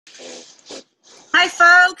Hi,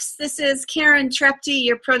 folks. This is Karen Trepte,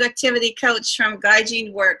 your productivity coach from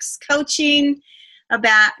Gaijin Works Coaching.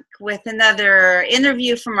 Back with another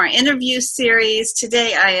interview from our interview series.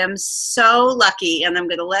 Today, I am so lucky, and I'm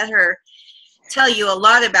going to let her tell you a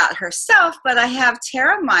lot about herself, but I have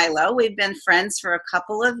Terra Milo. We've been friends for a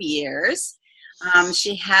couple of years.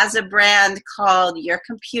 She has a brand called Your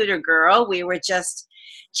Computer Girl. We were just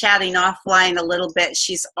chatting offline a little bit.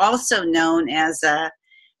 She's also known as a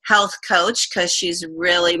health coach because she's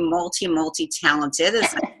really multi-talented,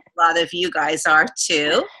 as a lot of you guys are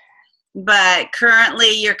too. But currently,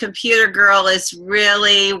 Your Computer Girl is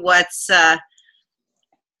really what's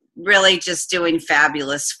really just doing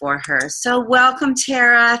fabulous for her. So welcome,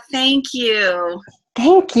 Terra. Thank you.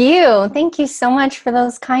 Thank you. Thank you so much for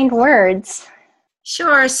those kind words.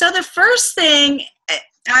 Sure. So the first thing,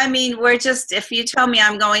 I mean, if you tell me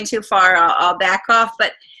I'm going too far, I'll back off.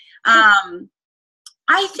 But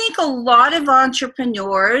I think a lot of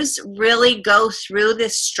entrepreneurs really go through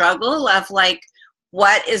this struggle of like,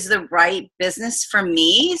 what is the right business for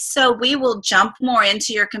me? So we will jump more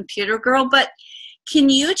into Your Computer Girl, but can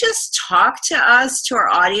you just talk to us, to our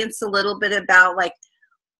audience, a little bit about like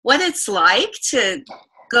what it's like to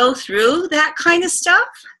go through that kind of stuff?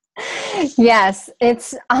 Yes,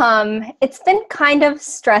 it's been kind of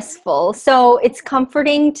stressful. So it's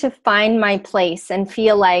comforting to find my place and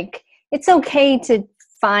feel like it's okay to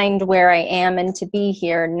find where I am and to be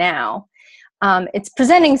here now. It's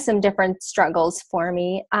presenting some different struggles for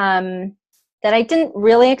me that I didn't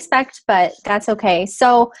really expect, but that's okay.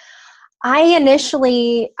 So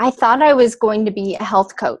I thought I was going to be a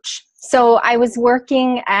health coach. So I was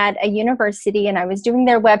working at a university and I was doing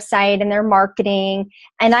their website and their marketing,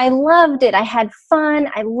 and I loved it. I had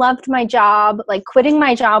fun. I loved my job. Like, quitting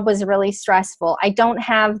my job was really stressful. I don't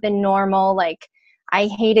have the normal, like, I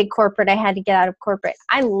hated corporate. I had to get out of corporate.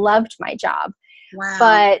 I loved my job. Wow.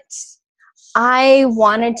 But I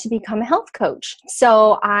wanted to become a health coach.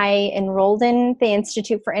 So I enrolled in the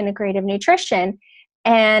Institute for Integrative Nutrition.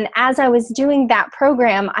 And as I was doing that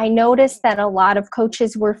program, I noticed that a lot of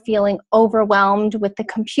coaches were feeling overwhelmed with the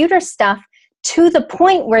computer stuff to the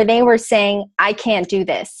point where they were saying, I can't do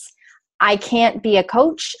this. I can't be a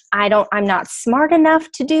coach. I'm not smart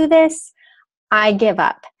enough to do this. I give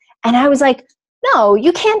up. And I was like, no,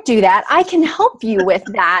 you can't do that. I can help you with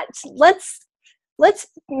that. Let's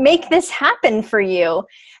make this happen for you.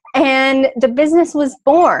 And the business was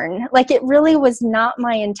born. Like, it really was not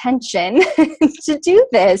my intention to do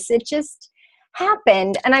this. It just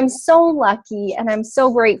happened. And I'm so lucky and I'm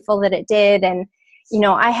so grateful that it did. And, you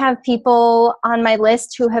know, I have people on my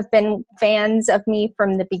list who have been fans of me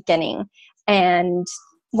from the beginning. And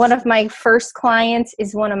one of my first clients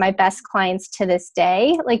is one of my best clients to this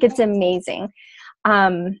day. Like, it's amazing.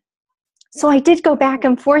 So I did go back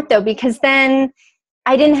and forth though, because then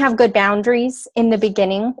I didn't have good boundaries in the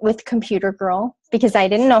beginning with Computer Girl because I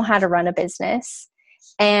didn't know how to run a business.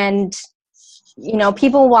 And, you know,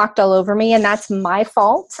 people walked all over me, and that's my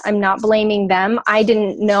fault. I'm not blaming them. I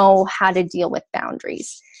didn't know how to deal with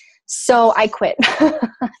boundaries. So I quit. I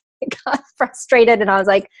got frustrated and I was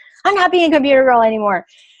like, I'm not being a Computer Girl anymore.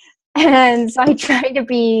 And so I tried to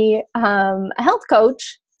be a health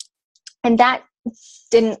coach, and that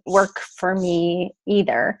didn't work for me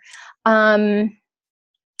either.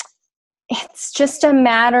 It's just a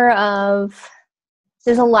matter of,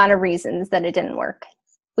 there's a lot of reasons that it didn't work.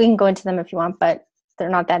 We can go into them if you want, but they're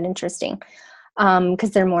not that interesting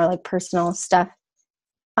because they're more like personal stuff.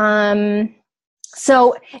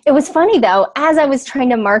 So it was funny though, as I was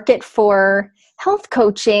trying to market for health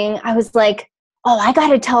coaching, I was like, oh, I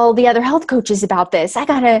got to tell the other health coaches about this.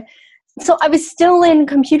 So I was still in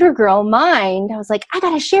Computer Girl mind. I was like, I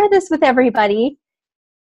got to share this with everybody.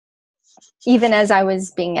 Even as I was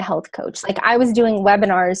being a health coach, like, I was doing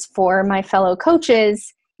webinars for my fellow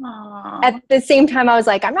coaches. Aww. At the same time, I was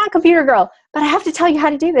like, I'm not a Computer Girl, but I have to tell you how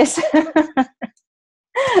to do this.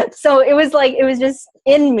 So it was just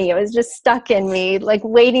in me. It was just stuck in me, like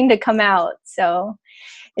waiting to come out. So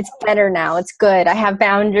it's better now. It's good. I have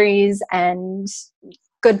boundaries and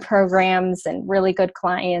good programs and really good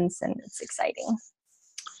clients, and it's exciting.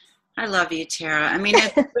 I love you, Terra. I mean,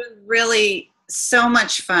 it's really so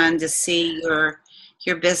much fun to see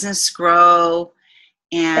your business grow,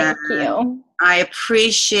 and thank you. I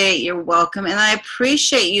appreciate your welcome, and I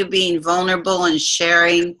appreciate you being vulnerable and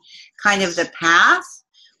sharing kind of the path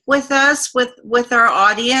with us, with our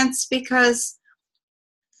audience, because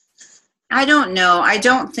I don't know. I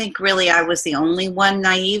don't think really I was the only one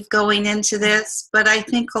naive going into this, but I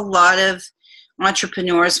think a lot of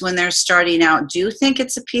entrepreneurs, when they're starting out, do think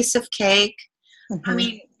it's a piece of cake. Mm-hmm. I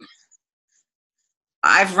mean,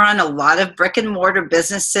 I've run a lot of brick and mortar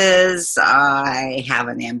businesses. I have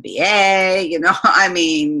an MBA, I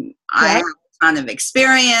mean, I have a ton of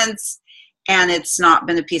experience, and it's not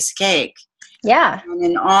been a piece of cake. Yeah. And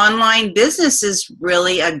an online business is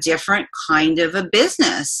really a different kind of a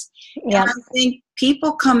business. Yeah. And I think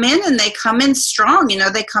people come in and they come in strong,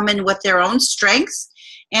 they come in with their own strengths.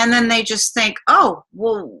 And then they just think, oh,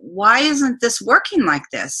 well, why isn't this working like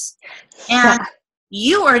this? And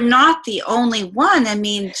you are not the only one. I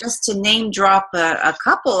mean, just to name drop a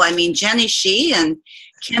couple, I mean, Jenny Shih and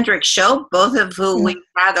Kendrick Shope, both of who we've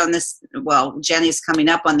had on this, well, Jenny's coming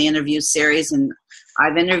up on the interview series, and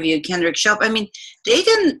I've interviewed Kendrick Shope. I mean, they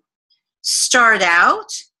didn't start out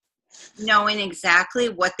knowing exactly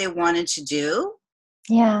what they wanted to do.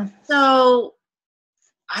 Yeah. So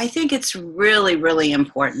I think it's really, really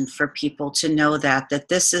important for people to know that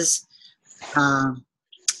this is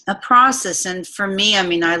a process. And for me, I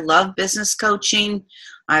mean, I love business coaching.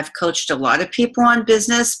 I've coached a lot of people on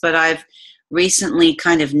business, but I've recently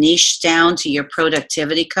kind of niched down to your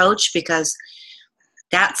productivity coach because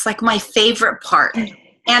that's like my favorite part.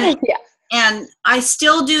 And and I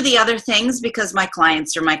still do the other things because my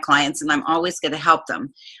clients are my clients and I'm always going to help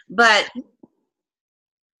them. But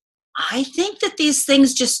I think that these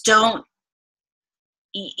things just don't,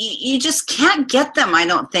 you just can't get them, I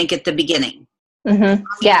don't think, at the beginning. Mm-hmm. I mean,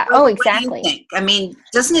 Yeah. what Exactly. do you think? I mean,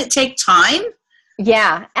 doesn't it take time?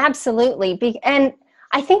 Yeah, absolutely. And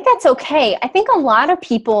I think that's okay. I think a lot of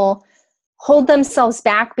people hold themselves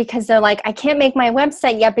back because they're like, I can't make my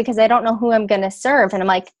website yet because I don't know who I'm going to serve. And I'm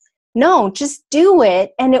like, no, just do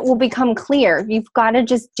it and it will become clear. You've got to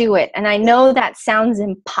just do it. And I know that sounds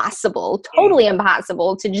impossible, totally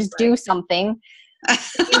impossible to just do something.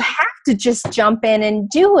 You have to just jump in and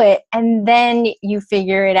do it, and then you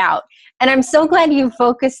figure it out. And I'm so glad you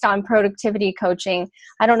focused on productivity coaching.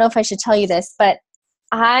 I don't know if I should tell you this, but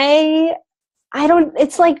I don't,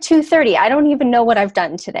 it's like 2:30. I don't even know what I've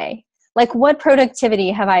done today. Like, what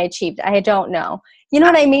productivity have I achieved? I don't know. You know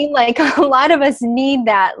what I mean? Like, a lot of us need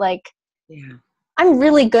that. Like, I'm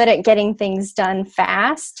really good at getting things done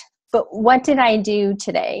fast, but what did I do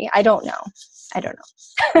today? I don't know.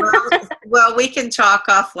 Well, we can talk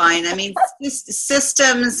offline. I mean,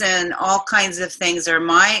 systems and all kinds of things are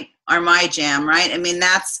my jam, right? I mean,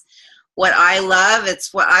 that's what I love.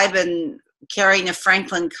 It's what I've been carrying a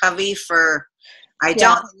Franklin Covey for. I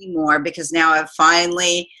don't anymore because now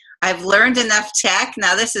I've learned enough tech.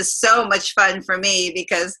 Now this is so much fun for me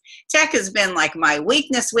because tech has been like my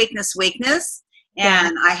weakness.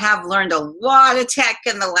 And I have learned a lot of tech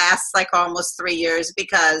in the last like almost 3 years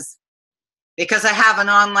because I have an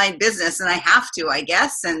online business and I have to, I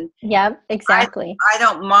guess. And exactly. I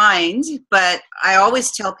don't mind, but I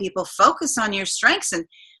always tell people focus on your strengths and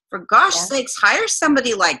for gosh sakes, hire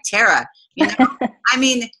somebody like Terra. I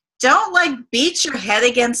mean, don't like beat your head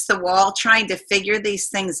against the wall trying to figure these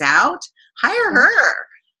things out. Hire her.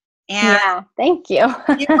 And thank you.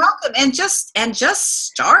 You're welcome. And just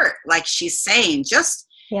start, like she's saying. Just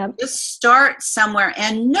start somewhere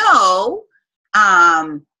and know.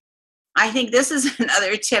 I think this is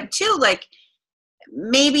another tip too. Like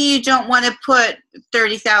maybe you don't want to put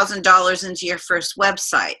 $30,000 into your first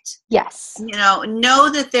website. Yes.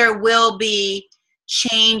 Know that there will be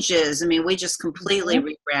changes. I mean, we just completely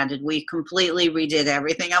rebranded. We completely redid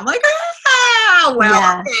everything. I'm like,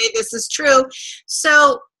 okay, this is true.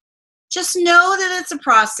 So just know that it's a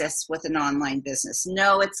process with an online business.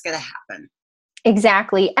 Know it's going to happen.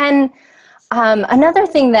 Exactly. And another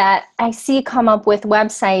thing that I see come up with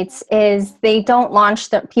websites is people don't launch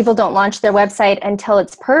their website until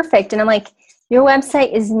it's perfect. And I'm like, your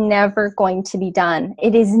website is never going to be done.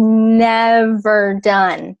 It is never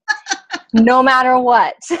done, no matter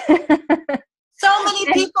what. So many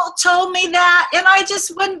people told me that, and I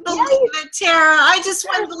just wouldn't believe it, Terra. I just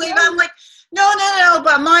wouldn't believe it. I'm like, no,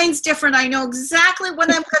 but mine's different. I know exactly what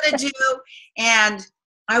I'm going to do, and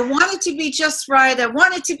I want it to be just right. I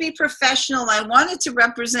want it to be professional. I want it to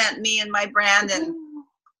represent me and my brand, and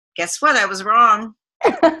guess what? I was wrong.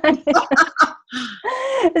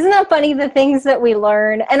 Isn't that funny, the things that we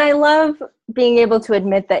learn? And I love being able to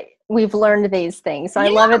admit that we've learned these things. So I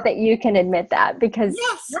love it that you can admit that because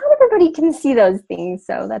not everybody can see those things.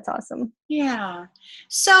 So that's awesome. Yeah.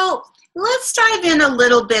 So let's dive in a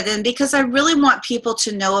little bit, and because I really want people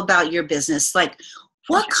to know about your business. Like,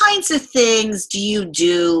 what kinds of things do you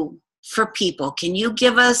do for people? Can you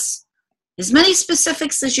give us as many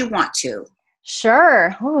specifics as you want to?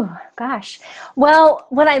 Sure. Oh, gosh. Well,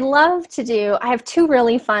 what I love to do, I have 2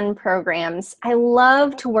 really fun programs. I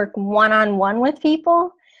love to work one-on-one with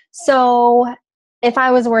people. So if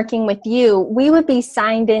I was working with you, we would be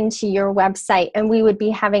signed into your website and we would be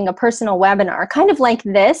having a personal webinar, kind of like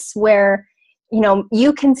this, where,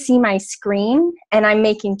 you can see my screen and I'm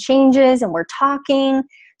making changes and we're talking.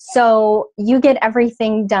 So you get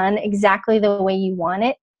everything done exactly the way you want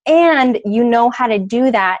it. And you know how to do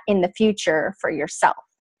that in the future for yourself.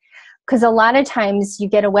 Because a lot of times you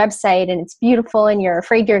get a website and it's beautiful and you're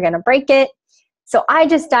afraid you're going to break it. So I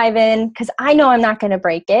just dive in because I know I'm not going to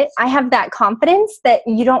break it. I have that confidence that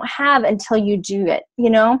you don't have until you do it,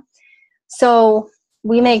 So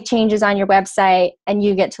we make changes on your website and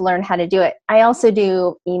you get to learn how to do it. I also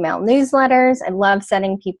do email newsletters. I love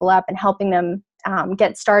setting people up and helping them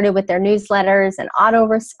get started with their newsletters and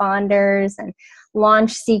autoresponders and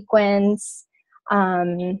launch sequence.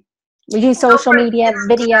 We do social media,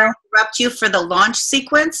 video. Can I interrupt you for the launch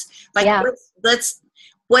sequence?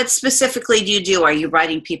 What specifically do you do? Are you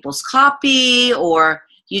writing people's copy, or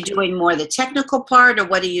you doing more the technical part, or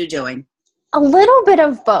what are you doing? A little bit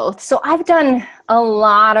of both. So I've done a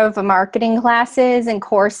lot of marketing classes and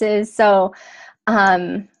courses. So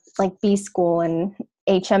like B School and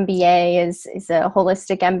HMBA is a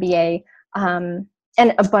holistic MBA,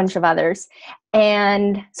 and a bunch of others.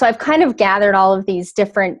 And so I've kind of gathered all of these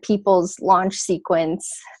different people's launch sequence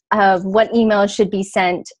of what emails should be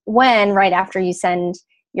sent when, right after you send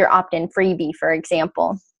your opt-in freebie, for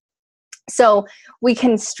example. So we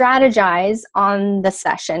can strategize on the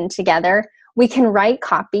session together. We can write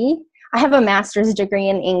copy. I have a master's degree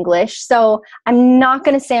in English, so I'm not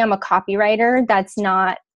going to say I'm a copywriter. That's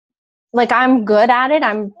not, I'm good at it.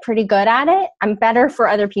 I'm pretty good at it. I'm better for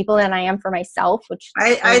other people than I am for myself, which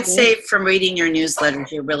I'd say from reading your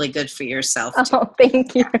newsletters, you're really good for yourself too. Oh,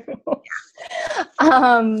 thank you.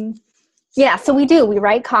 Yeah, so we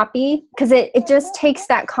write copy because it just takes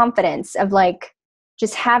that confidence of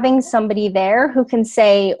just having somebody there who can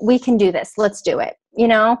say, we can do this, let's do it.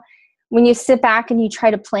 When you sit back and you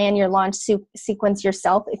try to plan your launch sequence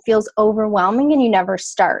yourself, it feels overwhelming and you never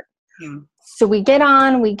start. Yeah. So we get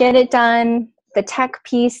it done, the tech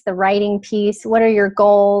piece, the writing piece, what are your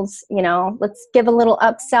goals? Let's give a little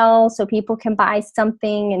upsell so people can buy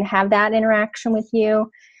something and have that interaction with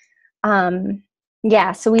you.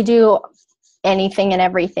 So we do anything and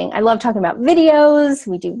everything. I love talking about videos.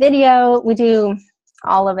 We do video. We do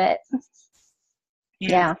all of it.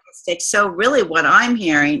 Yeah. So really what I'm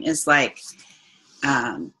hearing is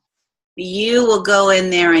you will go in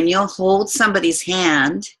there and you'll hold somebody's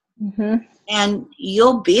hand and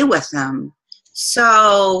you'll be with them.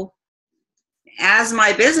 So as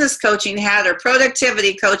my business coaching hat or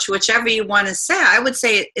productivity coach, whichever you want to say, I would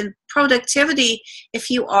say in productivity, if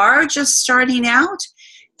you are just starting out,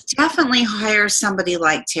 definitely hire somebody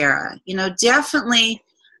like Terra. Definitely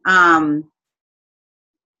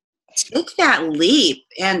take that leap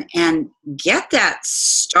and get that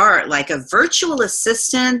start, like a virtual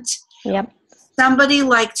assistant. Yep. Somebody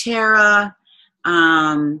like Terra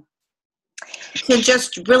can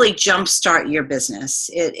just really jumpstart your business.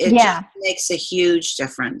 It just makes a huge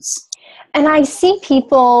difference. And I see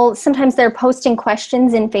people, sometimes they're posting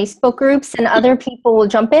questions in Facebook groups and other people will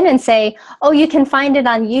jump in and say, oh, you can find it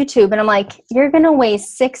on YouTube. And I'm like, you're going to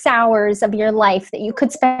waste 6 hours of your life that you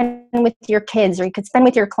could spend with your kids or you could spend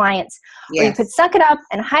with your clients. Yes. Or you could suck it up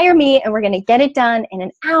and hire me and we're going to get it done in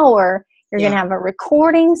an hour. You're going to have a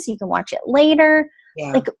recording so you can watch it later.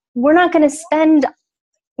 Yeah. We're not going to spend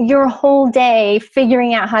your whole day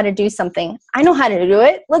figuring out how to do something. I know how to do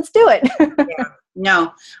it. Let's do it. Yeah.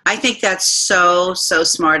 No, I think that's so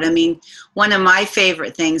smart. I mean, one of my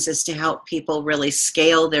favorite things is to help people really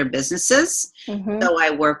scale their businesses. So I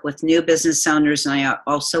work with new business owners and I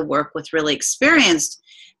also work with really experienced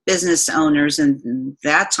business owners, and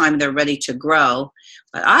that time they're ready to grow.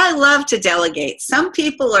 But I love to delegate. Some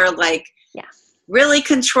people are really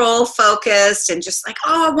control focused and just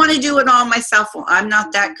oh, I want to do it all myself. Well, I'm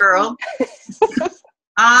not that girl.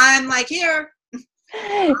 I'm here.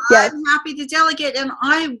 Yes. I'm happy to delegate, and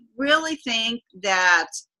I really think that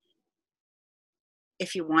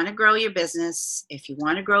if you want to grow your business, if you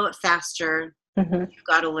want to grow it faster, you've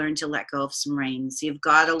got to learn to let go of some reins. You've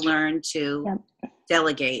got to learn to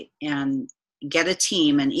delegate and get a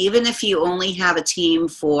team. And even if you only have a team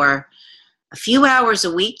for a few hours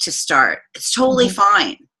a week to start, it's totally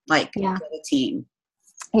fine. Get a team.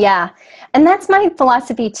 Yeah. And that's my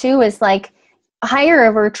philosophy too, is hire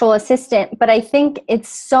a virtual assistant, but I think it's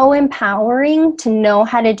so empowering to know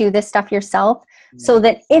how to do this stuff yourself so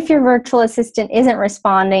that if your virtual assistant isn't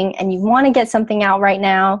responding and you want to get something out right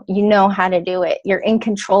now, you know how to do it. You're in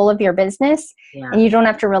control of your business and you don't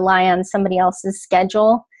have to rely on somebody else's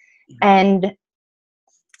schedule. And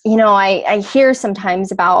I hear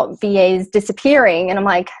sometimes about VAs disappearing, and I'm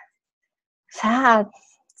like,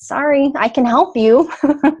 sorry, I can help you.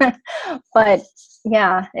 But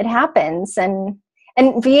yeah, it happens. And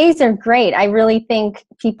VAs are great. I really think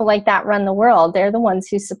people like that run the world. They're the ones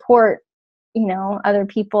who support, other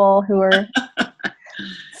people who are.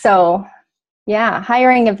 So yeah,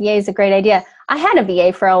 hiring a VA is a great idea. I had a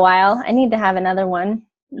VA for a while. I need to have another one.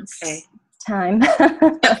 Okay. It's time.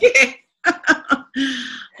 Okay.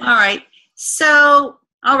 All right. So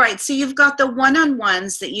you've got the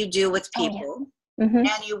one-on-ones that you do with people, and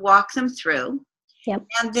you walk them through. Yep.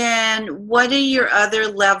 And then what are your other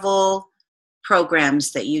level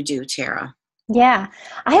programs that you do, Terra? Yeah,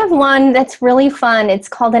 I have one that's really fun. It's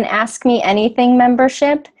called an Ask Me Anything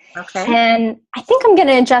membership. Okay. And I think I'm going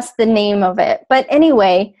to adjust the name of it. But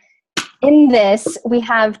anyway, in this, we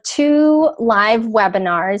have 2 live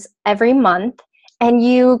webinars every month. And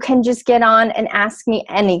you can just get on and ask me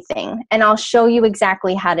anything. And I'll show you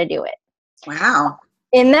exactly how to do it. Wow.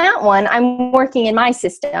 In that one, I'm working in my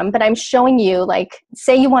system, but I'm showing you, like,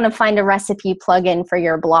 say you want to find a recipe plugin for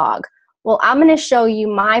your blog. Well, I'm going to show you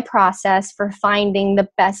my process for finding the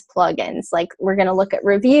best plugins. Like, we're going to look at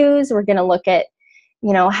reviews. We're going to look at,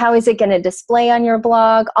 how is it going to display on your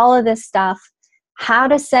blog? All of this stuff. How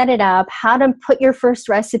to set it up, how to put your first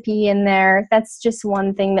recipe in there. That's just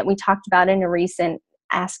one thing that we talked about in a recent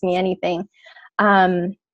Ask Me Anything.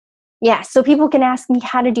 So people can ask me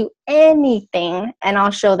how to do anything, and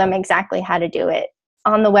I'll show them exactly how to do it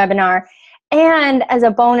on the webinar. And as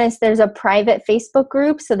a bonus, there's a private Facebook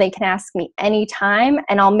group, so they can ask me anytime,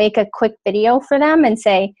 and I'll make a quick video for them and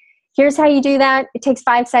say, here's how you do that. It takes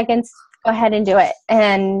 5 seconds. Go ahead and do it.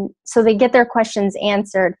 And so they get their questions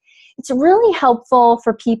answered. It's really helpful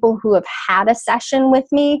for people who have had a session with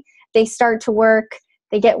me. They start to work,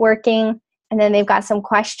 they get working, and then they've got some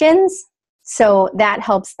questions. So that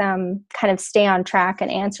helps them kind of stay on track and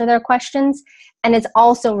answer their questions. And it's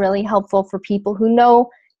also really helpful for people who know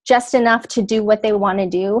just enough to do what they want to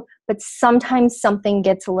do, but sometimes something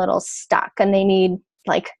gets a little stuck and they need,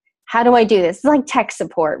 like, how do I do this? It's like tech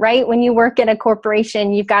support, right? When you work at a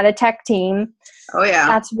corporation, you've got a tech team. Oh, yeah.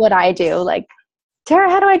 That's what I do. Like, Terra,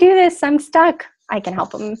 how do I do this? I'm stuck. I can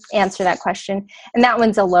help them answer that question. And that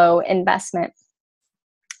one's a low investment.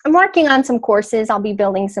 I'm working on some courses. I'll be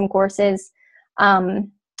building some courses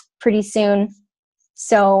pretty soon.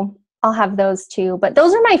 So I'll have those too. But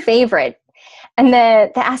those are my favorite. And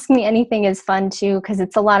the Ask Me Anything is fun too, because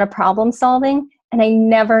it's a lot of problem solving. And I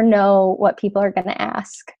never know what people are going to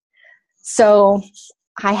ask. So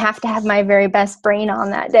I have to have my very best brain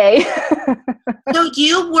on that day. So do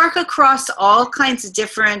you work across all kinds of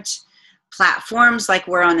different platforms? Like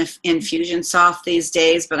we're on Infusionsoft these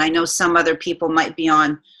days, but I know some other people might be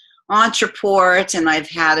on Entreport, and I've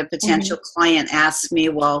had a potential client ask me,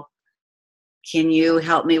 well, can you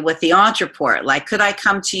help me with the Entreport? Like, could I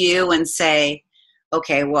come to you and say,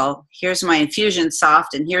 okay, well, here's my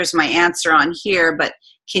Infusionsoft and here's my answer on here, but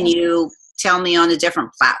can you tell me on a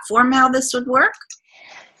different platform how this would work?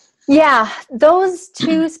 Yeah, those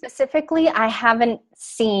 2 specifically, I haven't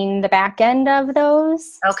seen the back end of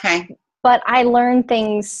those. Okay. But I learn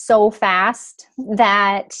things so fast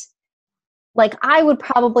that, like, I would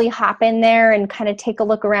probably hop in there and kind of take a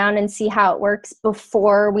look around and see how it works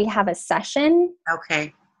before we have a session.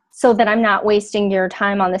 Okay. So that I'm not wasting your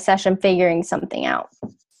time on the session figuring something out.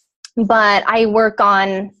 But I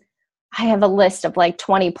have a list of like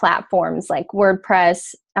 20 platforms, like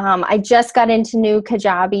WordPress. I just got into new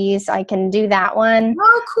Kajabi, so I can do that one.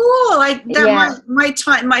 Oh, cool!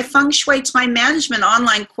 My Feng Shui time management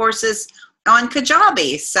online courses on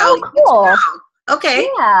Kajabi. So cool. Okay.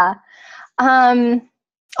 Yeah.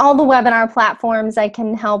 All the webinar platforms I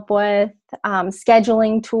can help with,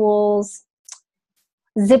 scheduling tools,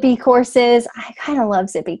 Zippy courses. I kind of love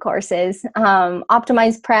Zippy courses.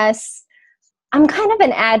 Optimize Press. I'm kind of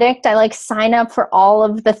an addict. I like sign up for all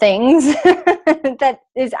of the things that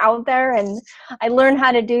is out there, and I learn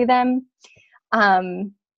how to do them.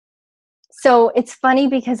 So it's funny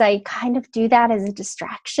because I kind of do that as a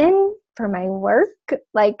distraction for my work.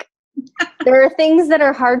 Like, there are things that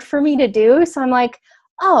are hard for me to do. So I'm like,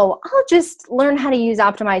 oh, I'll just learn how to use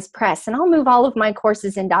Optimize Press, and I'll move all of my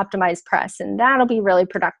courses into Optimize Press, and that'll be really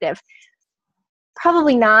productive.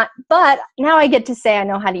 Probably not, but now I get to say I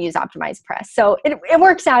know how to use Optimize Press. So it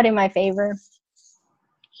works out in my favor.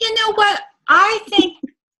 You know what? I think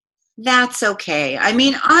that's okay. I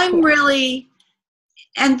mean, I'm really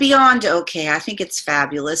and beyond okay. I think it's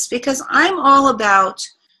fabulous because I'm all about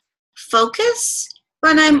focus,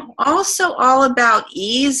 but I'm also all about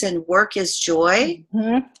ease and work is joy.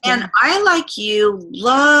 Mm-hmm. And I, like you,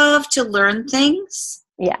 love to learn things.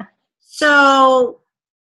 Yeah. So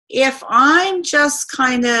if I'm just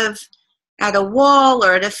kind of at a wall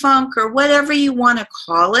or at a funk or whatever you want to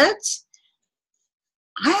call it,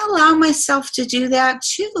 I allow myself to do that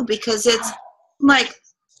too, because it's like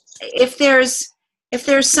if there's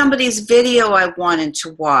somebody's video I wanted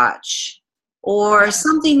to watch or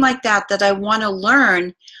something like that I want to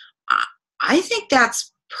learn, I think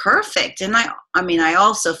that's perfect. And I mean, I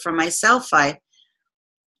also, for myself, I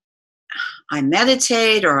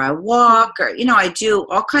meditate or I walk or, I do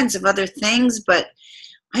all kinds of other things, but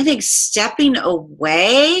I think stepping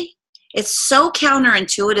away, it's so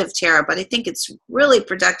counterintuitive, Tara, but I think it's really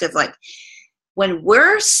productive. Like when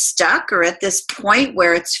we're stuck or at this point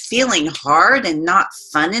where it's feeling hard and not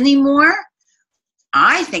fun anymore,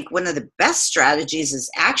 I think one of the best strategies is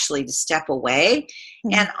actually to step away.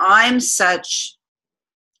 Mm-hmm. And I'm such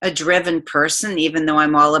a driven person, even though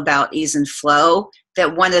I'm all about ease and flow,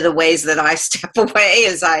 that one of the ways that I step away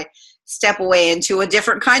is I step away into a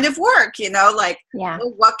different kind of work, like,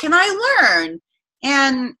 well, what can I learn?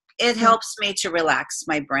 And it helps me to relax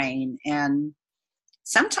my brain. And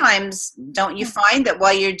sometimes, don't you find that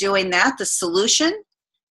while you're doing that, the solution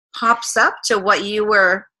pops up to what you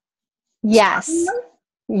were? Yes.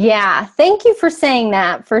 Yeah. Thank you for saying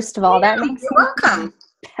that. First of all, that makes you're welcome.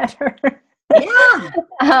 Better.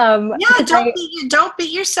 Don't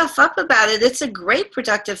beat yourself up about it. It's a great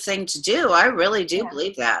productive thing to do. I really do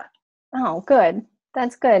believe that. Oh, good.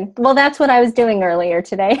 That's good. Well, that's what I was doing earlier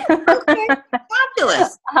today. Okay.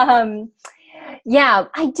 Fabulous. Yeah,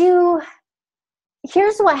 I do.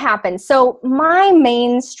 Here's what happens. So my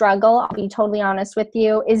main struggle, I'll be totally honest with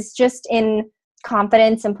you, is just in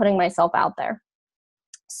confidence and putting myself out there.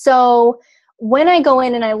 So when I go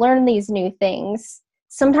in and I learn these new things,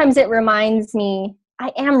 sometimes it reminds me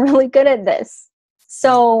I am really good at this.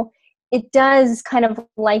 So it does kind of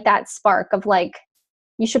light that spark of like,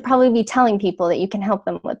 you should probably be telling people that you can help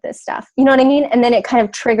them with this stuff. You know what I mean? And then it kind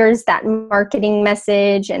of triggers that marketing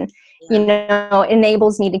message and,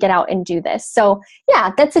 enables me to get out and do this. So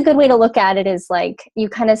yeah, that's a good way to look at it, is like you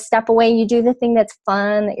kind of step away, you do the thing that's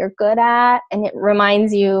fun, that you're good at, and it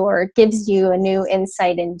reminds you or gives you a new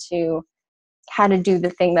insight into how to do the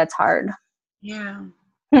thing that's hard. Yeah.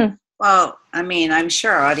 Well, I mean, I'm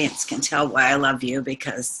sure our audience can tell why I love you,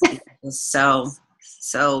 because it's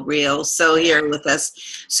so real, so here with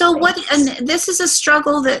us. So and this is a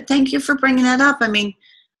struggle thank you for bringing that up. I mean,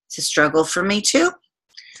 it's a struggle for me too.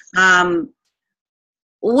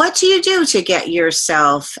 What do you do to get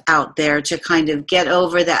yourself out there to kind of get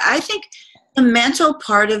over that? I think the mental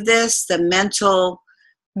part of this, the mental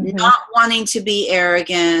not wanting to be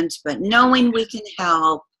arrogant, but knowing we can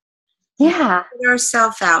help. Yeah. Put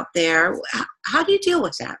ourselves out there. How do you deal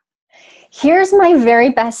with that? Here's my very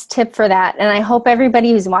best tip for that, and I hope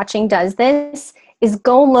everybody who's watching does this, is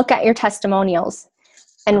go look at your testimonials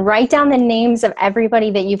and write down the names of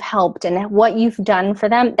everybody that you've helped and what you've done for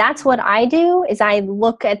them. That's what I do, is I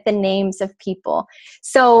look at the names of people.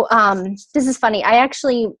 So this is funny. I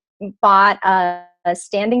actually bought a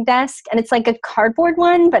standing desk, and it's like a cardboard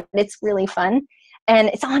one, but it's really fun. And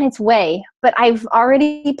it's on its way, but I've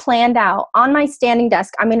already planned out on my standing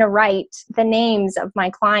desk, I'm going to write the names of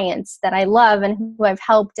my clients that I love and who I've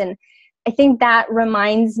helped. And I think that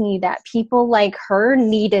reminds me that people like her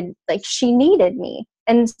she needed me.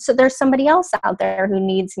 And so there's somebody else out there who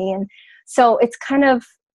needs me. And so it's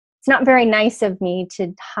not very nice of me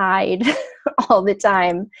to hide all the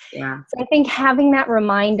time. Yeah. So I think having that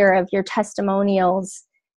reminder of your testimonials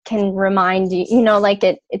can remind you, like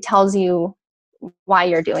it tells you why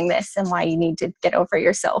you're doing this and why you need to get over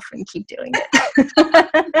yourself and keep doing it.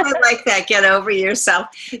 I like that. Get over yourself.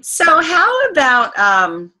 So how about,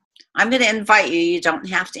 I'm going to invite you. You don't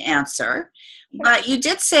have to answer, but you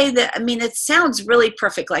did say that, I mean, it sounds really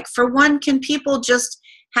perfect. Like for one, can people just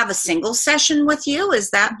have a single session with you? Is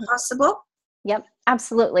that possible? Yep,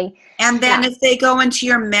 absolutely. And then if they go into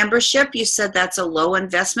your membership, you said that's a low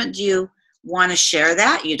investment. Do you want to share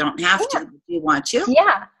that? You don't have to. Do you want to?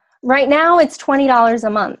 Yeah. Right now, it's $20 a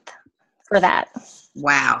month for that.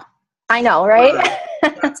 Wow. I know, right?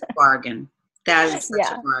 Wow. That's a bargain. That is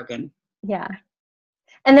such a bargain. Yeah.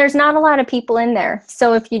 And there's not a lot of people in there.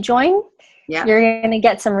 So if you join, you're going to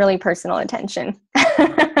get some really personal attention.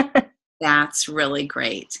 That's really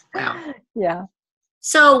great. Wow. Yeah.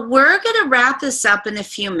 So we're going to wrap this up in a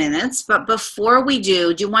few minutes. But before we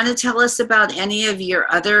do you want to tell us about any of your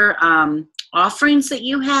other offerings that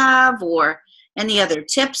you have, or any other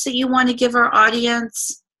tips that you want to give our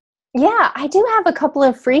audience? Yeah, I do have a couple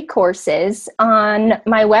of free courses on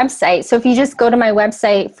my website. So if you just go to my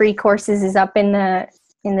website, free courses is up in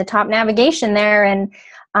the top navigation there. And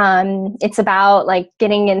It's about like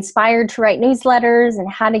getting inspired to write newsletters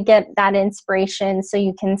and how to get that inspiration so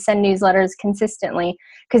you can send newsletters consistently.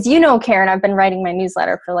 Because Karen, I've been writing my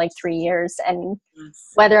newsletter for like 3 years, and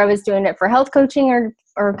whether I was doing it for health coaching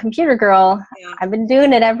or Computer Girl, I've been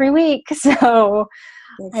doing it every week. So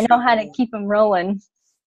I know how to keep them rolling.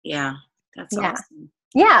 Yeah, that's awesome.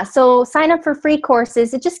 Yeah, so sign up for free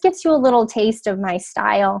courses. It just gives you a little taste of my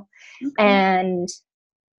style. And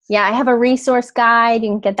yeah, I have a resource guide. You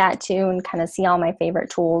can get that too and kind of see all my favorite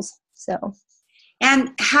tools. So,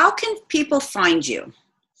 and how can people find you?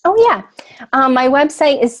 Oh, yeah. My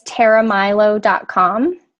website is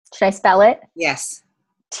terramilo.com. Should I spell it? Yes.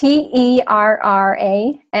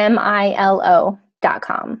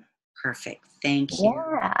 TerraMilo.com. Perfect. Thank you.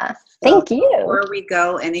 Yeah. Thank you. Before we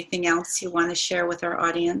go, anything else you want to share with our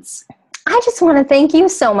audience? I just want to thank you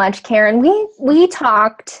so much, Karen. We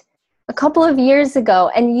talked a couple of years ago,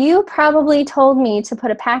 and you probably told me to put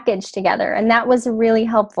a package together, and that was really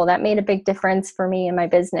helpful. That made a big difference for me and my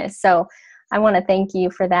business. So I want to thank you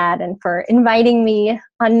for that and for inviting me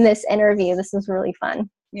on this interview. This was really fun.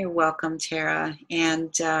 You're welcome, Tara.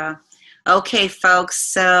 And okay,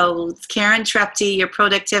 folks, so Karen Trepte, your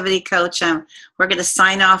productivity coach. We're going to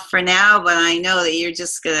sign off for now, but I know that you're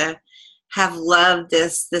just going to have loved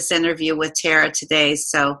this interview with Tara today.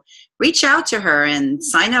 So reach out to her and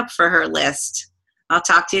sign up for her list. I'll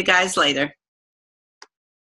talk to you guys later.